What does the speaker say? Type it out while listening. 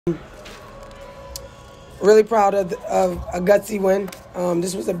Really proud of a gutsy win.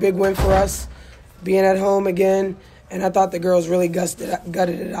 This was a big win for us, being at home again, and I thought the girls really gutted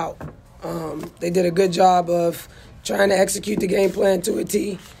it out. They did a good job of trying to execute the game plan to a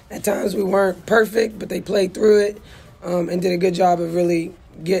T. At times we weren't perfect, but they played through it and did a good job of really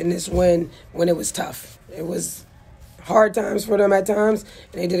getting this win when it was tough. It was hard times for them at times,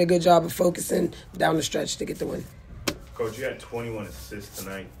 and they did a good job of focusing down the stretch to get the win. Coach, you had 21 assists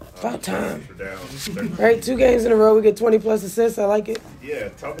tonight. About time. Down. Right, 2 games in a row, we get 20-plus assists. I like it. Yeah,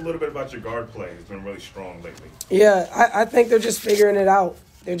 talk a little bit about your guard play. It's been really strong lately. Yeah, I think they're just figuring it out.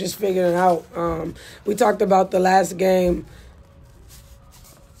 They're just figuring it out. We talked about the last game.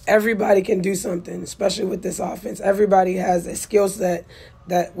 Everybody can do something, especially with this offense. Everybody has a skill set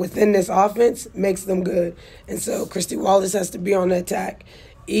that within this offense makes them good. And so Christy Wallace has to be on the attack.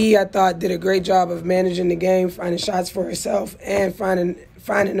 I thought, did a great job of managing the game, finding shots for herself, and finding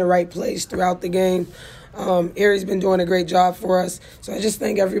the right place throughout the game. Aari's been doing a great job for us. So I just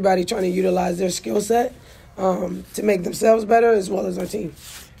think everybody trying to utilize their skill set to make themselves better as well as our team.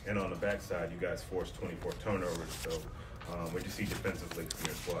 And on the backside, you guys forced 24 turnovers. So what did you see defensively from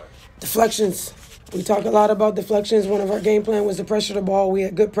your squad? Deflections. We talk a lot about deflections. One of our game plan was to pressure the ball. We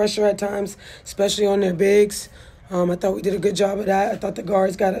had good pressure at times, especially on their bigs. I thought we did a good job of that. I thought the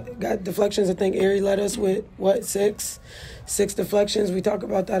guards got deflections. I think Aari led us with, 6 deflections. We talk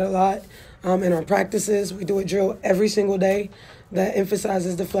about that a lot in our practices. We do a drill every single day that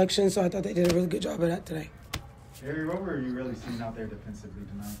emphasizes deflections, so I thought they did a really good job of that today. Aari, what were you really seeing out there defensively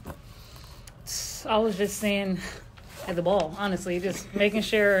tonight? I was just seeing at the ball, honestly, just making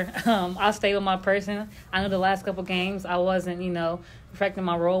sure I stay with my person. I know the last couple games I wasn't, perfecting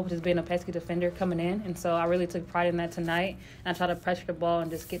my role, which is being a pesky defender coming in. And so I really took pride in that tonight. And I tried to pressure the ball and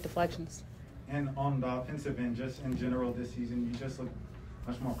just get deflections. And on the offensive end, just in general this season, you just look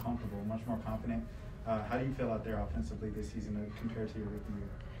much more comfortable, much more confident. How do you feel out there offensively this season compared to your rookie year?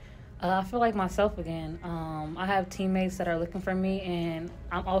 I feel like myself again. I have teammates that are looking for me, and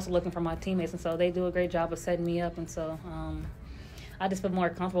I'm also looking for my teammates. And so they do a great job of setting me up. And so I just feel more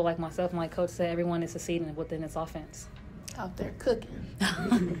comfortable like myself. And like Coach said, everyone is succeeding within this offense. Out there cooking.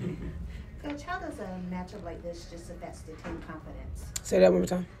 Coach, how does a matchup like this just affect the team confidence? Say that one more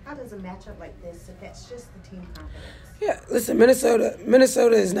time. How does a matchup like this affect just the team confidence? Yeah, listen,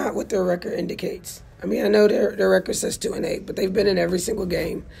 Minnesota is not what their record indicates. I mean, I know their record says 2-8, but they've been in every single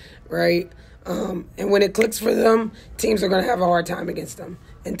game, right? And when it clicks for them, teams are going to have a hard time against them.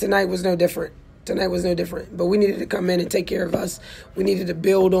 And tonight was no different. But we needed to come in and take care of us. We needed to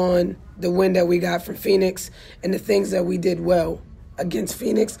build on the win that we got from Phoenix and the things that we did well against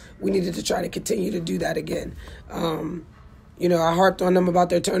Phoenix. We needed to try to continue to do that again. I harped on them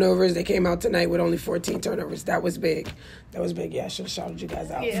about their turnovers. They came out tonight with only 14 turnovers. That was big. Yeah, I should have shouted you guys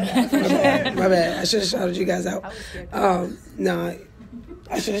out. Yeah. My bad. I should have shouted you guys out.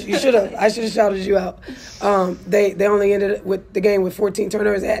 I should have shouted you out. They only ended with the game with 14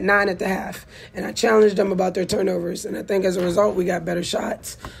 turnovers. They had 9 at the half. And I challenged them about their turnovers. And I think as a result, we got better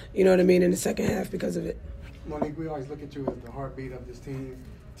shots, in the second half because of it. Monique, we always look at you as the heartbeat of this team.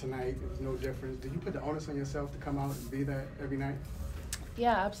 Tonight, it was no difference. Did you put the onus on yourself to come out and be that every night?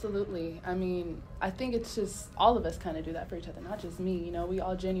 Yeah, absolutely. I mean, I think it's just all of us kind of do that for each other, not just me. We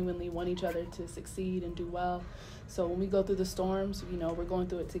all genuinely want each other to succeed and do well. So when we go through the storms, we're going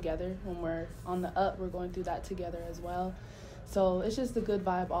through it together. When we're on the up, we're going through that together as well. So it's just a good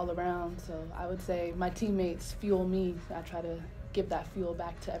vibe all around. So I would say my teammates fuel me. I try to give that fuel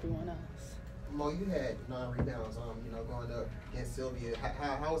back to everyone else. Mo, you had 9 rebounds, going up against Sylvia.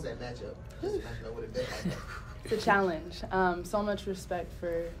 How was that matchup? Just matching up with a bit like that. It's a challenge. So much respect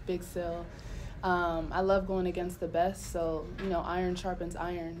for Big Sil. I love going against the best. So, iron sharpens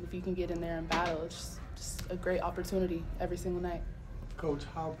iron. If you can get in there and battle, it's just a great opportunity every single night. Coach,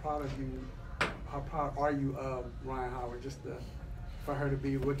 how proud are you of Ryan Howard, for her to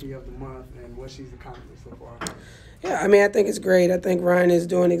be Rookie of the Month and what she's accomplished so far? Yeah, I mean, I think it's great. I think Ryan is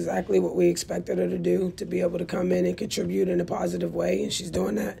doing exactly what we expected her to do, to be able to come in and contribute in a positive way, and she's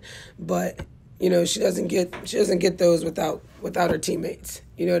doing that. But, she doesn't get those without her teammates.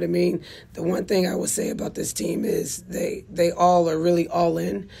 You know what I mean? The one thing I will say about this team is they all are really all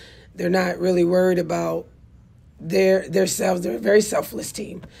in. They're not really worried about themselves. They're a very selfless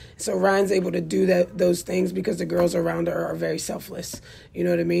team. So Ryan's able to do those things because the girls around her are very selfless. You know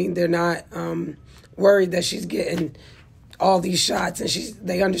what I mean? They're not worried that she's getting all these shots, and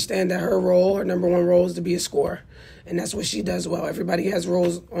they understand that her number one role is to be a scorer. And that's what she does well. Everybody has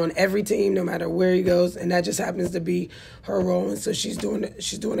roles on every team, no matter where he goes, and that just happens to be her role. And so she's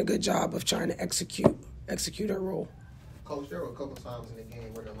doing a good job of trying to execute her role. Coach, there were a couple times in the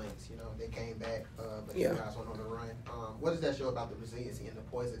game where the Lynx, you know, they came back, but Yeah. you guys went on the run. What does that show about the resiliency and the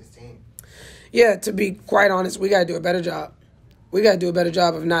poise of this team? Yeah, to be quite honest, we got to do a better job. We got to do a better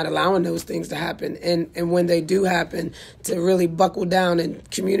job of not allowing those things to happen. And when they do happen, to really buckle down and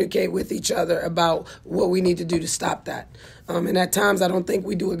communicate with each other about what we need to do to stop that. And at times, I don't think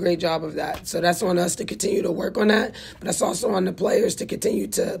we do a great job of that. So that's on us to continue to work on that. But that's also on the players to continue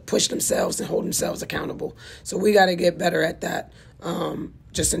to push themselves and hold themselves accountable. So we got to get better at that,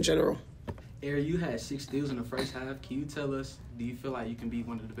 just in general. Aari, you had 6 steals in the first half. Can you tell us, do you feel like you can be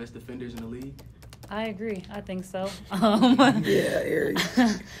one of the best defenders in the league? I agree. I think so. Yeah,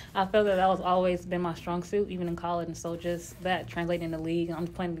 Aari. I feel that was always been my strong suit, even in college. And so just that translating in the league, I'm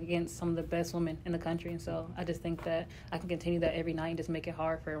playing against some of the best women in the country. And so I just think that I can continue that every night and just make it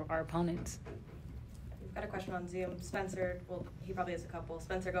hard for our opponents. We've got a question on Zoom. Spencer, well, he probably has a couple.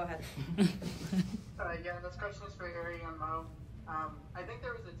 Spencer, go ahead. Yeah, this question is for Aari and Mo. I think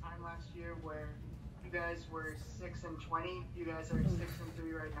there was a time last year where you guys were 6-20. You guys are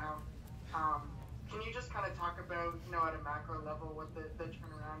 6-3 right now. Can you just kind of talk about, you know, at a macro level, what the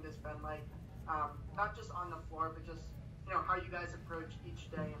turnaround has been like, not just on the floor, but just, you know, how you guys approach each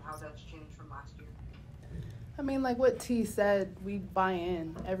day and how that's changed from last year? I mean, like what T said, we buy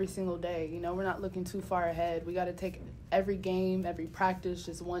in every single day. You know, we're not looking too far ahead. We got to take every game, every practice,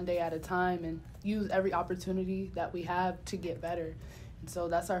 just one day at a time and use every opportunity that we have to get better. And so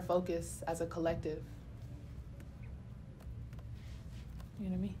that's our focus as a collective. You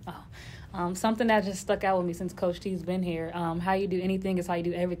know what I mean? Something that just stuck out with me since Coach T's been here. How you do anything is how you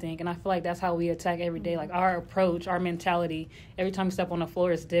do everything. And I feel like that's how we attack every day. Like our approach, our mentality, every time we step on the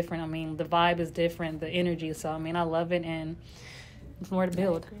floor is different. I mean, the vibe is different, the energy. So, I mean, I love it, and it's more to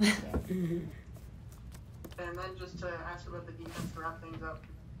build. And then just to ask about the defense to wrap things up,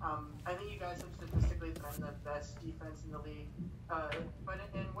 I think you guys have statistically been the best defense in the league. But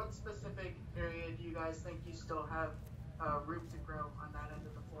in what specific area do you guys think you still have room to grow on that end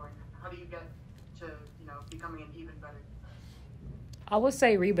of the floor? How do you get to, you know, becoming an even better defense? I would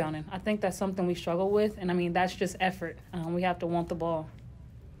say rebounding. I think that's something we struggle with, and I mean that's just effort. We have to want the ball.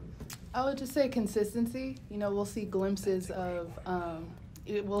 I would just say consistency. You know, we'll see glimpses of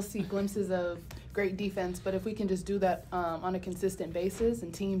great defense, but if we can just do that on a consistent basis,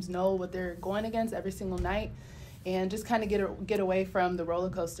 and teams know what they're going against every single night, and just kind of get away from the roller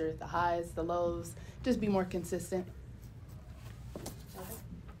coaster, the highs, the lows, just be more consistent.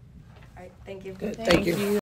 All right, thank you. Good. Thank you.